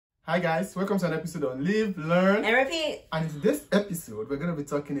Hi guys, welcome to an episode on Live, Learn, and Repeat. And in this episode, we're going to be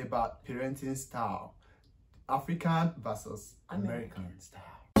talking about parenting style. African versus American style.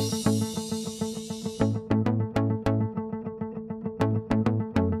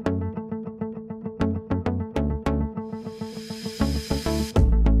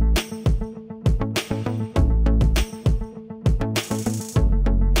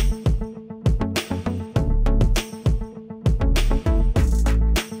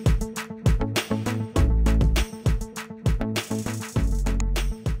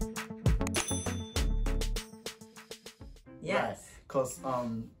 Because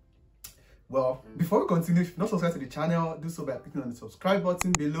well, before we continue, if you're not subscribed to the channel, do so by clicking on the subscribe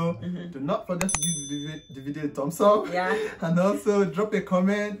button below. Do not forget to give the video a thumbs up, and also drop a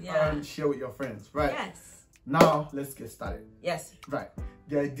comment and share with your friends, right? Yes. Now let's get started. Yes. Right.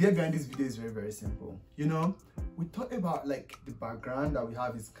 The idea behind this video is very, very simple. You know, we talk about like the background that we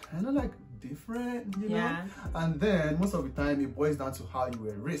have is kind of like different, you know, and then most of the time it boils down to how you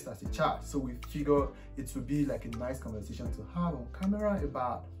were raised as a child. So we figure it would be like a nice conversation to have on camera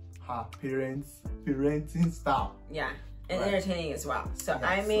about her parenting style. Yeah, and entertaining as well. So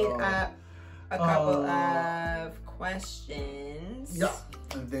I made up a couple of questions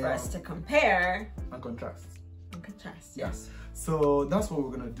and then, for us to compare and contrast. Yes. So that's what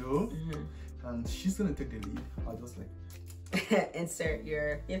we're gonna do, and she's gonna take the lead. I'll just like insert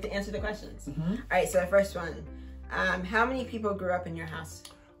you have to answer the questions. All right, so the first one, how many people grew up in your house?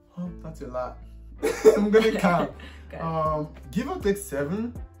 Oh, that's a lot. I'm gonna count. Give or take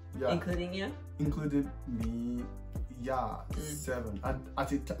 7. Yeah, including you? Included me. 7. And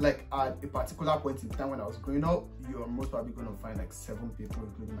at a particular point in time when I was growing up, you're most probably gonna find like 7 people,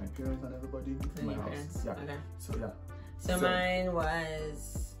 including my parents and everybody in my house. So mine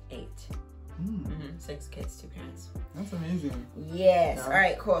was 8. 6 kids, 2 parents. That's amazing. Yes. All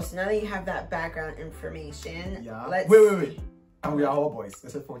right, cool. So now that you have that background information, let's... Wait. And we are all boys,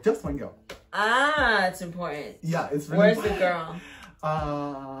 except for just one girl. Ah, it's important. Yeah, it's really Where's the girl?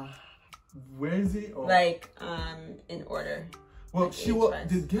 Where is it? Or... Like, in order. Well, she was...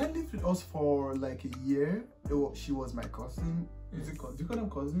 The girl lived with us for like a year. She was my cousin. Do you call them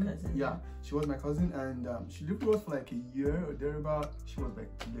cousin? Yeah, she was my cousin, and she lived with us for like a year or thereabout. She was like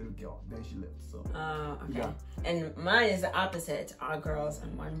a little girl, then she left. So okay. And mine is the opposite. It's all girls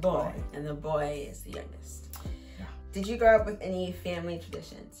and 1 boy, and the boy is the youngest. Did you grow up with any family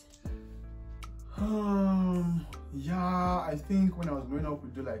traditions? I think when I was growing up we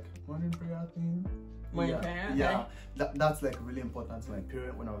do like morning prayer thing. Morning prayer? Okay. Yeah, that's like really important to my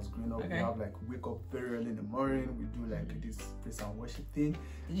parents. When I was growing up, we have like wake up very early in the morning. We do like this praise and worship thing.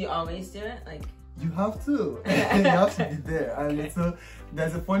 Did you always do it? Like, you have to. You have to be there. And so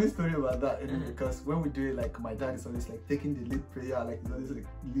there's a funny story about that, because when we do it, like my dad is always like taking the lead prayer, like he's always like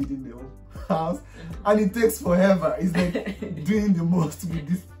leading the whole house, and it takes forever. He's like doing the most with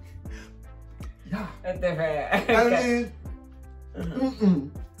this. I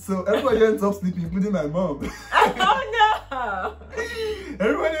mean, so everybody ends up sleeping, including my mom. Oh no!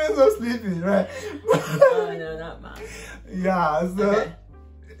 Everybody ends up sleeping, right? Oh no, not mom.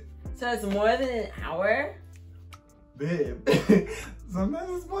 So it's more than an hour? Babe.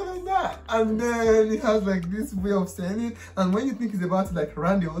 Sometimes it's more than that. And then it has like this way of saying it. And when you think it's about to like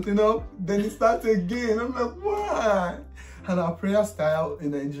round the whole thing up, then it starts again. I'm like, what? And our prayer style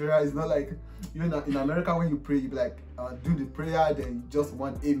in Nigeria is not like, you know, in America when you pray, you be like, do the prayer, then just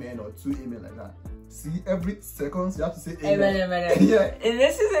 1 amen or 2 amen like that. See, every second you have to say amen. Amen. And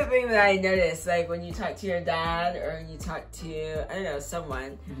this is the thing that I noticed, like when you talk to your dad or when you talk to, I don't know,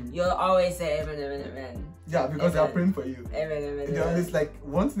 someone, you'll always say amen. Yeah, because they are praying for you. Amen. It's like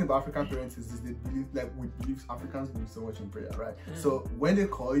one thing about African parents is they believe, like Africans believe so much in prayer, right? So when they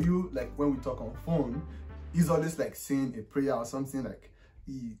call you, like when we talk on phone, he's always like saying a prayer or something like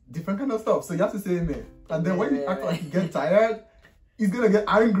different kind of stuff. So you have to say amen. And then when you act like you get tired, he's gonna get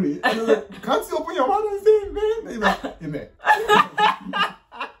angry. And he's like, can't you open your mouth and say amen? And he's like, amen.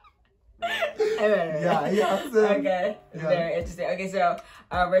 So, okay. Very interesting. Okay, so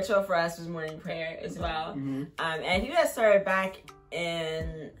ritual for us was morning prayer as well. And I think that started back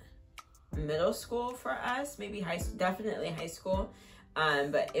in middle school for us, maybe definitely high school.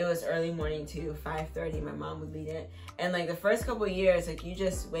 But it was early morning too, 5:30. My mom would lead it, and like the first couple of years, like you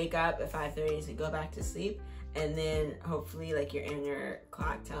just wake up at 5:30 to go back to sleep, and then hopefully like your inner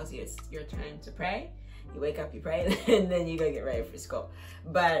clock tells you it's your turn to pray. You wake up, you pray, and then you go get ready for school.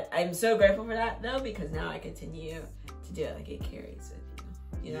 But I'm so grateful for that though, because now I continue to do it. Like it carries with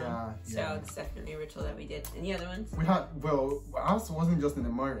you. you know? So it's definitely a ritual that we did. Any other ones? We had, well, ours wasn't just in the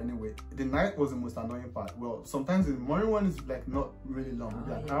morning anyway. The night was the most annoying part. Well, sometimes the morning one is like not really long,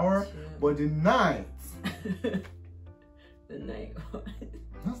 maybe an hour, but the night. The night one.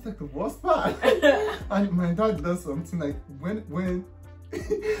 That's like the worst part. And my dad does something like when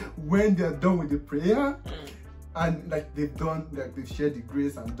they're done with the prayer, and like they've shared the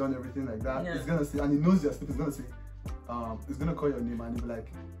grace and done everything like that, he's gonna say, and he knows you're asleep, he's gonna say, he's gonna call your name and he'll be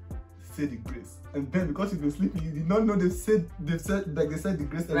like, say the grace. And then because you've been sleeping, you did not know they said the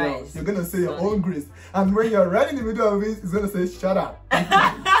grace alone. You're gonna say your own grace. And when you're right in the middle of it, he's gonna say, shut up.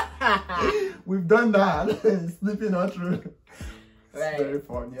 We've done that. Sleeping not true. It's very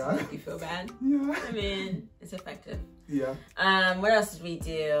fun, yeah. You feel bad? Yeah. I mean, it's effective. Yeah. What else did we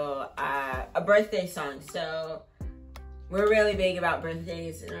do? A birthday song. So we're really big about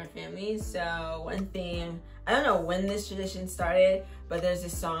birthdays in our family. So one thing, I don't know when this tradition started, but there's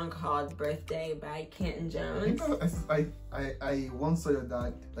this song called "Birthday" by Canton Jones. I once saw your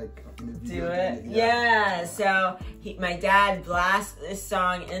dad like in a video. Do it? Yeah. So my dad blasts this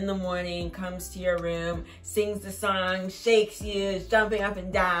song in the morning, comes to your room, sings the song, shakes you, is jumping up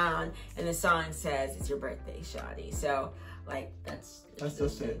and down, and the song says, "It's your birthday, shawty." So like that's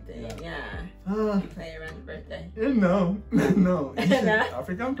just it. Yeah. You play around your birthday. No.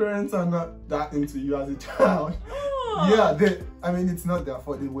 African parents are not that into you as a child. Yeah, I mean, it's not their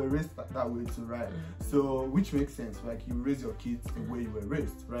fault. They were raised that way too, right? So, which makes sense. Like, you raise your kids the way you were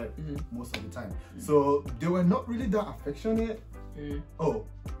raised, right? Most of the time. So, they were not really that affectionate. Oh,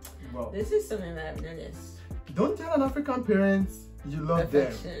 well. This is something that I've noticed. Don't tell an African parent you love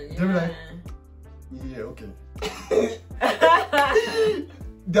them. They're like, yeah, okay.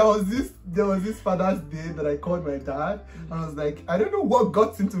 There was this Father's Day that I called my dad, and I was like, I don't know what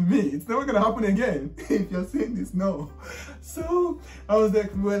got into me. It's never gonna happen again. If you're saying this, no. So I was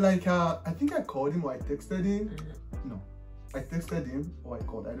like, we were like, I think I called him or I texted him. No, I texted him or I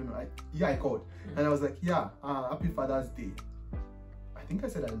called. I don't know. I called, and I was like, yeah, happy Father's Day. I think I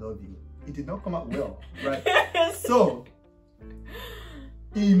said I love you. It did not come out well, right? So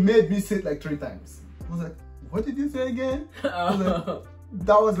he made me say it like 3 times. I was like, what did you say again? I was like,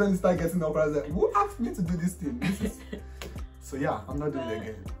 that was when it started getting awkward. I was like, who asked me to do this thing? So yeah, I'm not doing it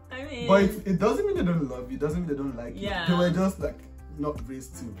again. I mean, but it doesn't mean they don't love you. It doesn't mean they don't like you. They were just like not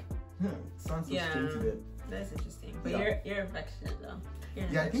raised to. Yeah, it sounds so strange to them. That's interesting. But you're affectionate though.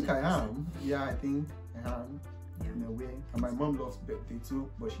 I think I am. Yeah, I think I am in a way. And my mom loves birthday too,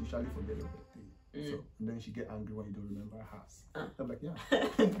 but she usually forget her birthday. So and then she get angry when you don't remember hers. I'm like, yeah.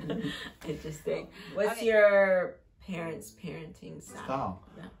 Interesting. What's your parents' parenting style?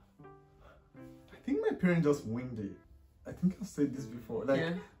 Yeah. I think my parents just winged it. I think I've said this before.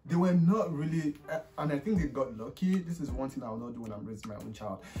 Like they were not really, and I think they got lucky. This is one thing I will not do when I'm raising my own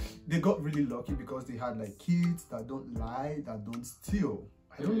child. They got really lucky because they had like kids that don't lie, that don't steal.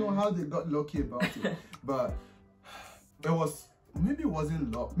 I don't know how they got lucky about it, but there was. Maybe it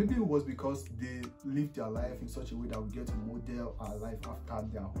wasn't luck. Maybe it was because they lived their life in such a way that we get to model our life after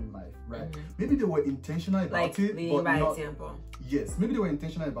their own life, right? Maybe they were intentional about it, but not. Example. Yes, maybe they were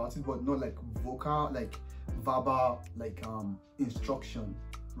intentional about it, but not like vocal, like verbal, like instruction,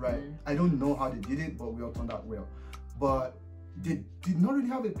 right? I don't know how they did it, but we all turned out well. But they did not really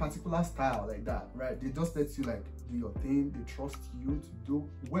have a particular style like that, right? They just let you like do your thing. They trust you to do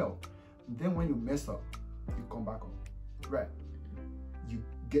well. And then when you mess up, you come back up, right? You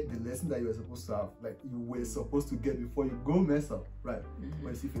get the lesson that you were supposed to have, like you were supposed to get before you go mess up, right? But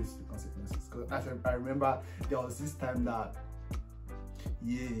you see face the consequences. Because I remember there was this time that,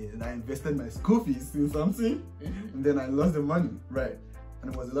 and I invested my school fees in something, and then I lost the money, right?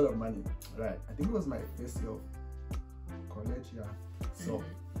 And it was a lot of money, right? I think it was my first year of college, So,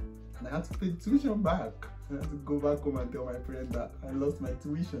 and I had to pay tuition back. I had to go back home and tell my parents that I lost my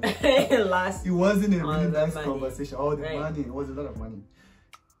tuition. It wasn't a really nice conversation. All the money, it was a lot of money.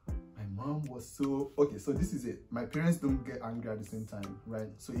 My mom was so, okay, so this is it. My parents don't get angry at the same time, right?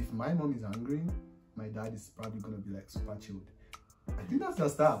 So if my mom is angry, my dad is probably going to be like super chilled. I think that's their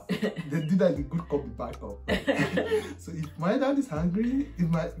style. They do that, the good cop, the bad cop. So if my dad is angry, if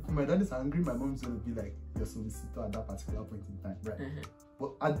my dad is angry, my mom is going to be like your solicitor at that particular point in time, right?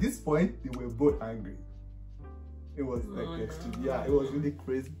 But at this point, they were both angry. It was like extreme. Yeah, it was really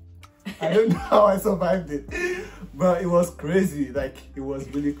crazy. I don't know how I survived it, but it was crazy. Like, it was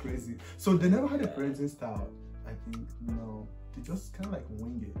really crazy. So they never had a parenting style. I think, no, they just kind of like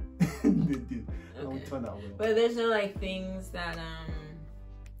wing it. They did. And we turned out well. But there's no like things that,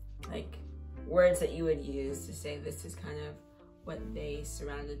 like words that you would use to say this is kind of what they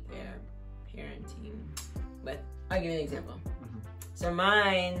surrounded their parenting. with. I'll give you an example. So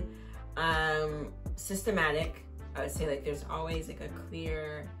mine, systematic. I would say like there's always like a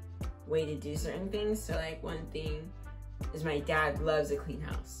clear way to do certain things. So like one thing is my dad loves a clean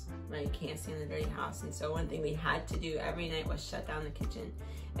house. Right? Can't stand a dirty house. And so one thing we had to do every night was shut down the kitchen.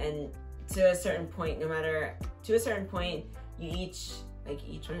 And to a certain point, you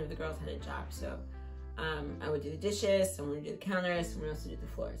each one of the girls had a job. So I would do the dishes, someone would do the counters, someone else would do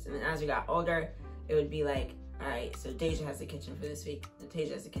the floors. And then as we got older, it would be like, all right, so Deja has the kitchen for this week.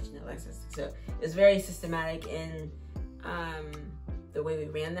 Deja has the kitchen, Alexis. So it was very systematic in the way we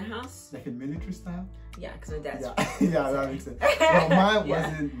ran the house. Like in military style? Yeah, because my dad's yeah, that makes sense. Well,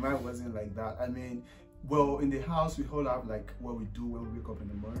 mine wasn't like that. I mean, well, in the house, we all have like what we do when we wake up in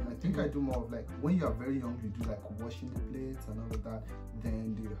the morning. I think I do more of like, when you are very young, you do like washing the plates and all of that.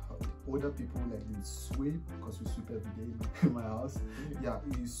 Then the older people, like they sweep, because we sweep every day in my house. Yeah,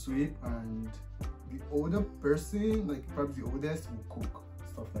 you sweep, and the older person, like probably the oldest, will cook,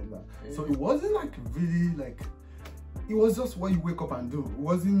 stuff like that. So it wasn't like really like, it was just what you wake up and do. It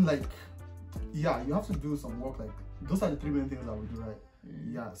wasn't like, yeah, you have to do some work. Like those are the 3 main things I would do, right?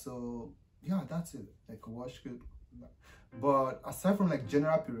 Yeah, so yeah, that's it. Like wash, cook. But aside from like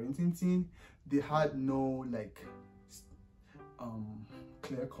general parenting thing, they had no like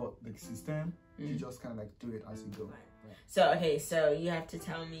clear cut like system. You just kind of like do it as you go. Right. So okay, so you have to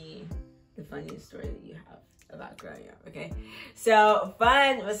tell me the funniest story that you have about growing up. Okay, so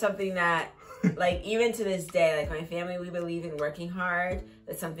fun was something that like even to this day, like my family, we believe in working hard.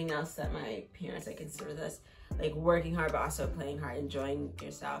 That's something else that my parents like consider with us, like working hard but also playing hard, enjoying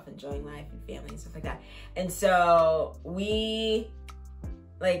yourself, enjoying life and family and stuff like that. And so we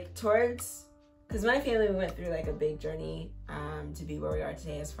like towards, because my family, we went through like a big journey to be where we are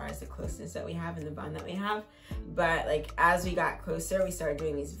today as far as the closeness that we have and the bond that we have. But like as we got closer, we started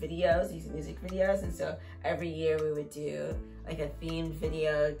doing these videos, these music videos. And so every year we would do like a themed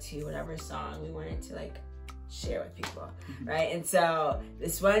video to whatever song we wanted to like share with people, right? And so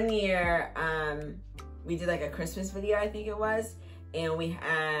this one year, we did like a Christmas video, I think it was. And we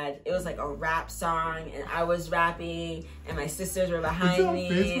had, it was like a rap song, and I was rapping, and my sisters were behind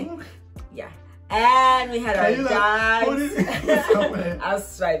me. Yeah. And we had our dogs. I'll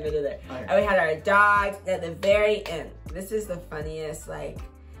swipe it in there. Okay. And we had our dogs at the very end. This is the funniest, like,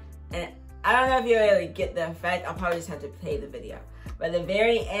 and I don't know if you really get the effect. I'll probably just have to play the video. But at the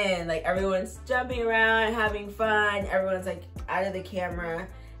very end, like everyone's jumping around, having fun. Everyone's like out of the camera,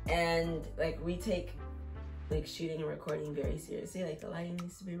 and like we take like shooting and recording very seriously. Like the lighting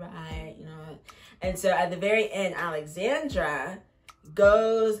needs to be right, you know. And so at the very end, Alexandra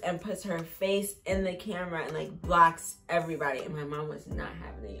goes and puts her face in the camera and like blocks everybody, and my mom was not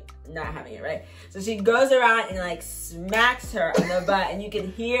having it, right? So she goes around and like smacks her on the butt, and you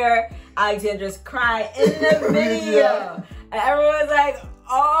can hear Alexandra's cry in the video. And everyone's like,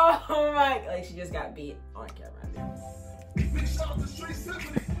 oh my, like she just got beat on camera.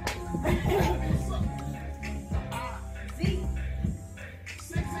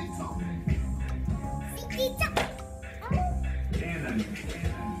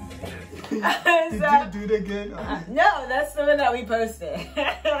 Did you do it again? No, that's the one that we posted.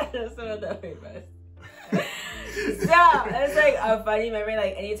 That's the one that we posted. So it's like a funny memory.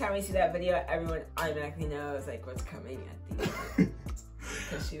 Like anytime we see that video, everyone automatically knows like what's coming at the end.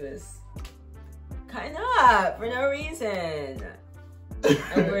 Because she was cutting up for no reason,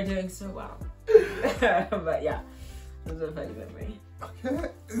 and we were doing so well. But yeah, it was a funny memory.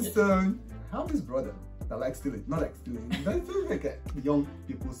 Okay, so how is brother? I like stealing, not like stealing. That's like young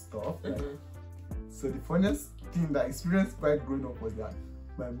people stuff. Like. So the funniest thing that I experienced while growing up was that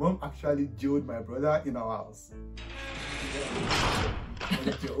my mom actually jailed my brother in our house.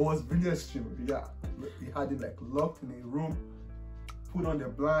 It was really extreme. Yeah, we had him like locked in a room, put on the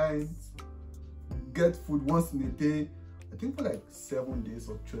blinds, get food once in a day. I think for like 7 days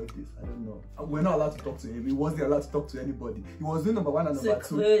or 12 days. I don't know. We're not allowed to talk to him. He wasn't allowed to talk to anybody. He was in number 1 and number 2.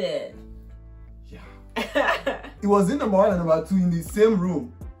 Secluded. Yeah. It was in number 1 and number 2 in the same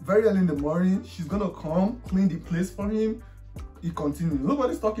room. Very early in the morning, she's gonna come, clean the place for him. He continues.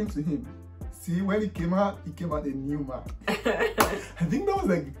 Nobody's talking to him. See, when he came out a new man. I think that was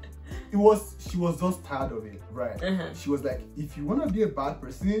like, she was just tired of it, right? She was like, if you wanna be a bad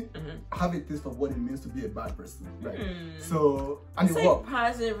person, have a taste of what it means to be a bad person, right? So, and it's it like worked.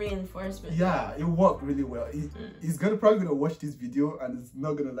 Positive reinforcement. Yeah, it worked really well. He's probably gonna watch this video and he's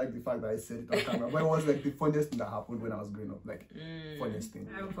not gonna like the fact that I said it on camera. But it was like the funniest thing that happened when I was growing up, like funniest thing.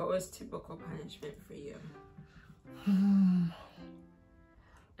 What was typical punishment for you?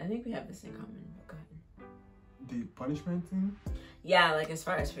 I think we have this in common. Go ahead. the punishment thing? Yeah, like as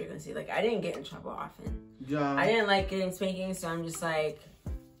far as frequency, like I didn't get in trouble often. Yeah. I didn't like getting spankings, so I'm just like,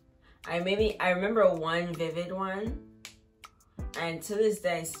 I remember one vivid one, and to this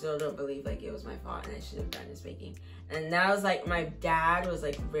day I still don't believe like it was my fault and I should have done the spanking. And that was like, my dad was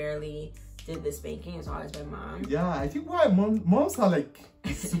like rarely did the spanking, it's always my mom. Yeah, I think why moms are like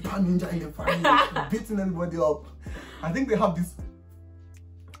super ninja in the family, like, beating everybody up. I think they have this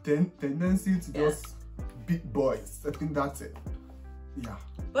tendency to just beat boys. I think that's it. Yeah.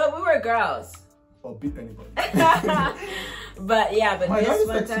 But we were girls. Or beat anybody. But yeah, but my dad this is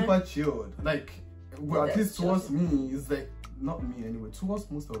one like time, super chilled. Like, well, at least towards chilled. me, it's like, not me anyway, towards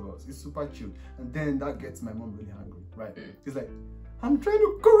most of us, it's super chilled. And then that gets my mom really angry, right? It's like, I'm trying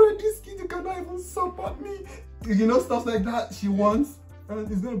to correct this kid, you cannot even support me. You know, stuff like that she wants.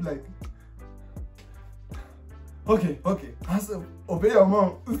 And it's gonna be like, okay, obey your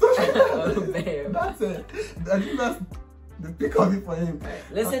mom. Obey. That's it. I think that's the pick of it for him. Right.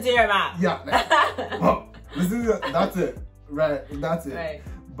 Listen to your mom. Yeah. Like, oh, listen to that's it. Right, that's it. Right.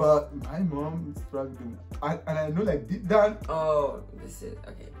 But my mom is probably gonna, and I know like deep down. Oh, this is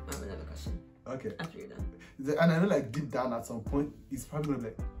okay. I have another question. Okay. After you're done. And I know like deep down at some point, he's probably gonna be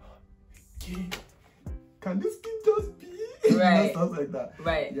like, okay, can this kid just be? Right. You know, stuff like that.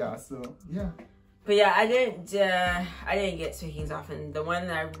 Right. Yeah. So yeah. But yeah, I didn't get spankings often. The one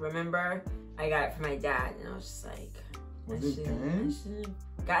that I remember, I got it from my dad, and I was just like, Was I it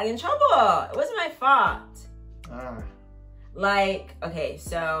should've got in trouble. It wasn't my fault. Ah. Like, okay,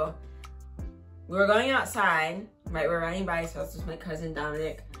 so we were going outside, right? We were riding bicycles with my cousin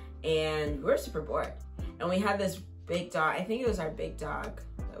Dominic, and we were super bored. And we had this big dog. I think it was our big dog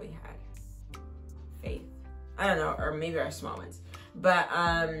that we had. Faith. I don't know, or maybe our small ones. But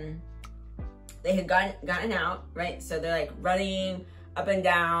they had gotten out, right? So they're like running up and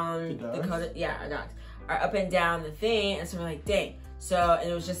down the Dakota. Yeah, our dogs are up and down the thing, and so we're like, dang. So, and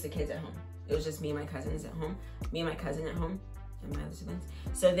it was just the kids at home. It was just me and my cousins at home. Me and my cousin at home. And my other siblings.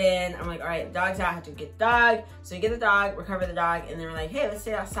 So then I'm like, all right, the dog's out. I have to get the dog. So we get the dog, recover the dog, and then we're like, hey, let's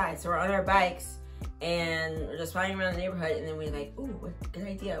stay outside. So we're on our bikes, and we're just flying around the neighborhood, and then we're like, ooh, what a good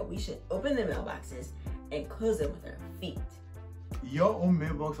idea. We should open the mailboxes and close them with our feet. Your own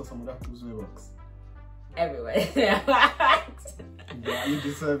mailbox or someone else's mailbox? Everywhere. Yeah, you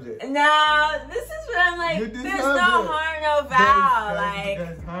deserved it. No, this is what I'm like. There's no harm, no foul.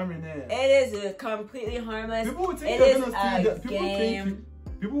 There's harm in it. It is completely harmless. People would think it you're is gonna steal a game.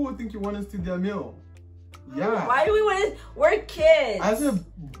 People would think you want to steal their meal. Yeah. Why do we want to? We're kids.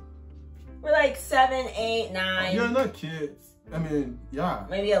 We're like 7, 8, 9. You're not kids. I mean, yeah.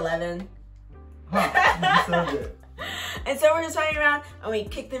 Maybe 11. Huh, you deserved it. And so we're just running around, and we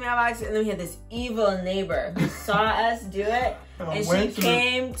kicked the mailbox, and then we had this evil neighbor who saw us do it, and she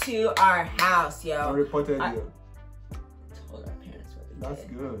came to our house, yo. I reported you. Told our parents what we did. That's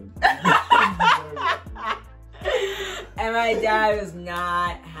good. And my dad was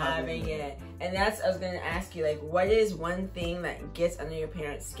not having it. And I was going to ask you, like, what is one thing that gets under your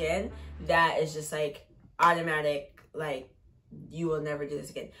parents' skin that is just, like, automatic, like, you will never do this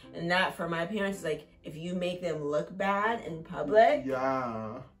again? And that, for my parents, is, like, if you make them look bad in public.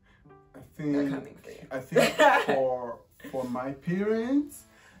 Yeah. They're coming for you. I think for my parents,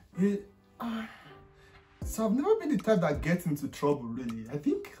 so I've never been the type that gets into trouble, really. I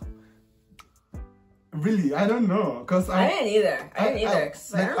think... Really, I don't know, cause I didn't either. I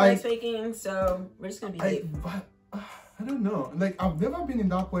don't like spanking, so we're just gonna behave. I don't know. Like, I've never been in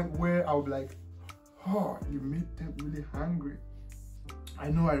that point where I would be like, oh, you made them really hungry. I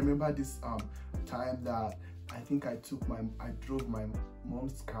remember this time that I think I drove my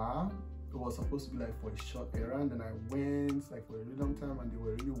mom's car. It was supposed to be like for a short errand, and I went like for a really long time, and they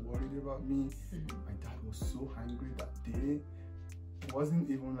were really worried about me. My dad was so hungry that day. It wasn't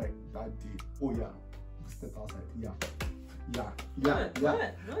even like that day. Oh yeah. Step outside. Yeah.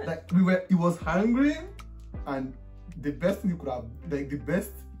 Like he was hungry, and the best thing he could have, like the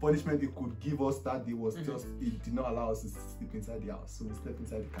best punishment he could give us that day was just he did not allow us to sleep inside the house, so we slept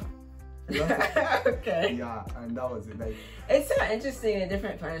inside the car. Okay. Yeah, and that was it. Like, it's so interesting the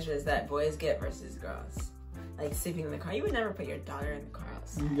different punishments that boys get versus girls. Like sleeping in the car. You would never put your daughter in the car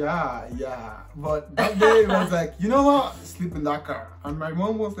outside. Yeah. But that day it was like, you know what? Sleep in that car. And my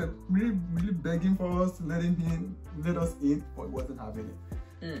mom was like really, really begging for us to let us in, but wasn't having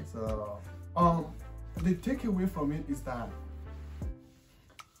it. So the takeaway from it is that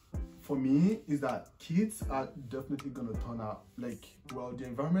for me is that kids are definitely gonna turn out like, well, the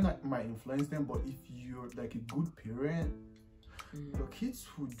environment might influence them, but if you're like a good parent, your kids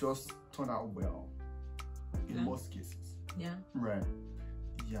will just turn out well. In most cases. Yeah. Right.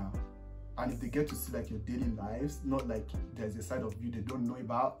 Yeah. and if they get to see like your daily lives, not like there's a side of you they don't know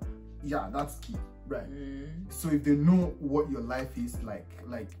about, yeah, that's key, right? So if they know what your life is like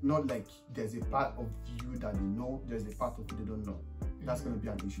not like there's a part of you that they know, there's a part of you they don't know, that's going to be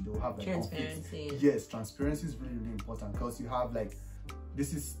an issue. They'll have like transparency. conflict. Yes, transparency is really, really important, because you have like,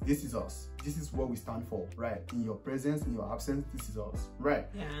 this is us, this is what we stand for, right? In your presence, in your absence, this is us, right?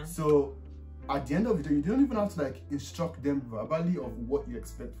 Yeah. So at the end of the day, you don't even have to like instruct them verbally of what you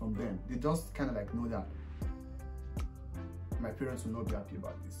expect from them. They just kind of like know that my parents will not be happy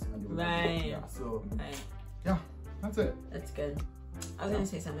about this, and they will right. Yeah, so right. Yeah, that's it. That's good. I was gonna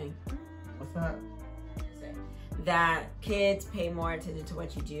say something. What's that? That kids pay more attention to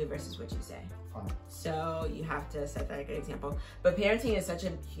what you do versus what you say. Fine. So you have to set that a good example. But parenting is such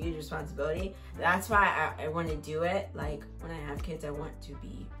a huge responsibility. That's why I want to do it. Like when I have kids, I want to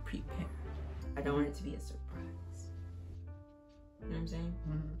be prepared. I don't want it to be a surprise. You know what I'm saying?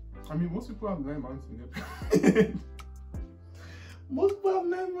 I mean, most people have 9 months to get prepared. Most people have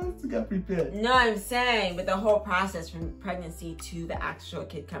 9 months to get prepared. No, I'm saying, but the whole process from pregnancy to the actual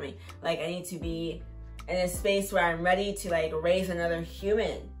kid coming. Like, I need to be in a space where I'm ready to, like, raise another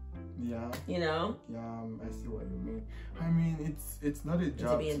human. Yeah. You know? Yeah, I see what you mean. I mean, it's not a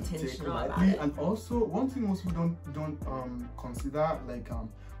job to be intentional about it. And also, one thing most people don't consider, like,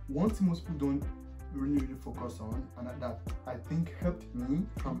 one thing most people don't really focus on, and that I think helped me,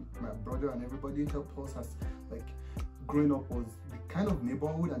 my brother and everybody helped us as like growing up, was the kind of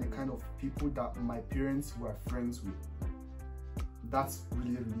neighborhood and the kind of people that my parents were friends with. That's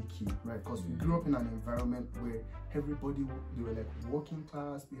really, really key, right? Because we grew up in an environment where everybody, they were like working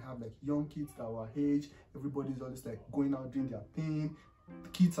class, they have like young kids that were our age, everybody's always like going out doing their thing, the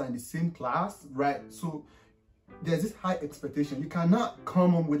kids are in the same class, right? So there's this high expectation. You cannot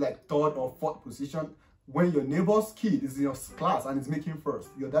come home with like 3rd or 4th position when your neighbor's kid is in your class and is making first.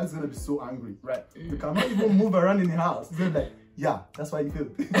 Your dad's gonna be so angry, right? You cannot even move around in the house. It's like, yeah, that's why you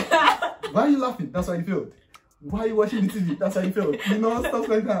failed. Why are you laughing? That's why you failed. Why are you watching the TV? That's why you failed. You know, stuff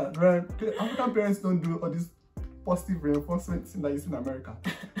like that, right? African parents don't do all these positive reinforcements that you see in America.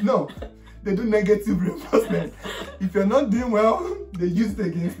 No, they do negative reinforcement. If you're not doing well, they use it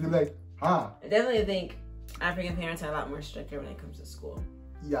against you. Like, I definitely think African parents are a lot more stricter when it comes to school.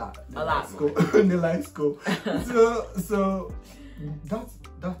 Yeah, a lot more. They like school. So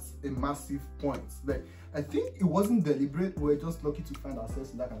that's a massive point. Like, I think it wasn't deliberate. We're just lucky to find ourselves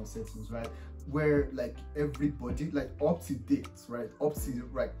in that kind of settings, right? Where like everybody, like up to date, right? Up to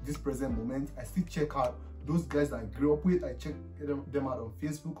like this present moment, I still check out those guys that I grew up with. I check them out on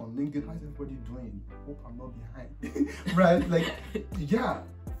Facebook, on LinkedIn. How's everybody doing? Hope I'm not behind. Right? Like, yeah,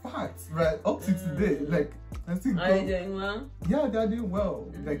 facts, right? Up to today, like, I think. Are they doing well? Yeah, they're doing well.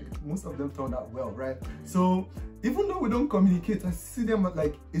 Like, most of them turned out well, right? So even though we don't communicate, I see them at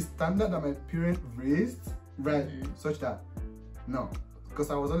like a standard that my parents raised, right? Such that, no. Because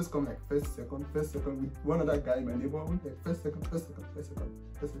I was always coming like first, second with one other guy in my neighborhood, like first, second.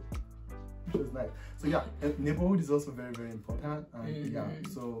 Which was nice. So yeah, neighborhood is also very, very important. And yeah,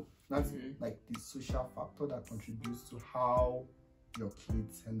 so that's like the social factor that contributes to how your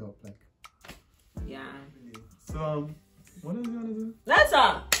kids end up like. Yeah. So what else do you want to do? That's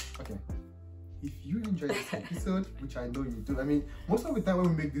all. Okay. If you enjoyed this episode, which I know you do, I mean, most of the time when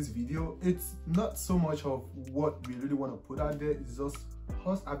we make this video, it's not so much of what we really want to put out there. It's just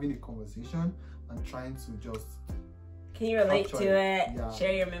us having a conversation and trying to just. Can you relate to it? Yeah.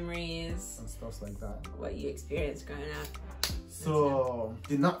 Share your memories and stuff like that. What you experienced growing up. So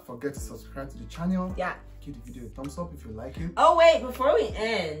do not forget to subscribe to the channel. Yeah. Give the video a thumbs up if you like it. Oh wait, before we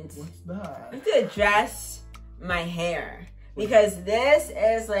end, what's that? I have to address my hair. Because this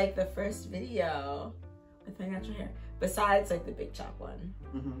is like the first video with my natural hair, besides like the big chop one.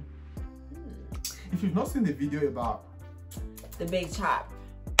 If you've not seen the video about the big chop,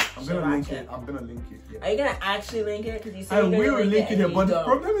 I'm gonna link it. I'm gonna link it. Yeah. Are you gonna actually link it? Because you said I will link it here, but the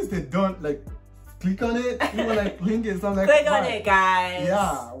problem is they don't like click on it. You want like link it, so I'm like, click on it, guys.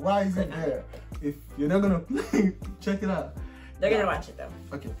 Yeah, why is it there? If you're not gonna check it out, they're gonna watch it though.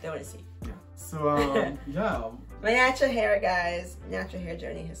 Okay, they want to see. Yeah. So yeah. My natural hair, guys, natural hair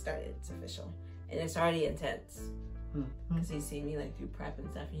journey has started. It's official. And it's already intense. Because he's seen me like do prep and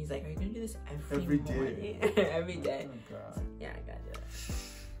stuff. And he's like, are you going to do this every morning? Every day. Oh, God. So, yeah, I got to do it.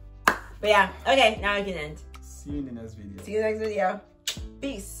 But yeah, okay, now I can end. See you in the next video. See you in the next video.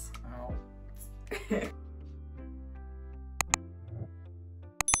 Peace. Ow.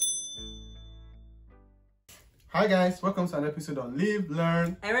 Hi guys, welcome to an episode on Live,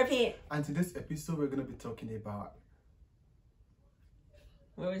 Learn, and Repeat. And today's episode we're going to be talking about...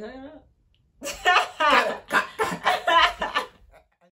 What are we talking about?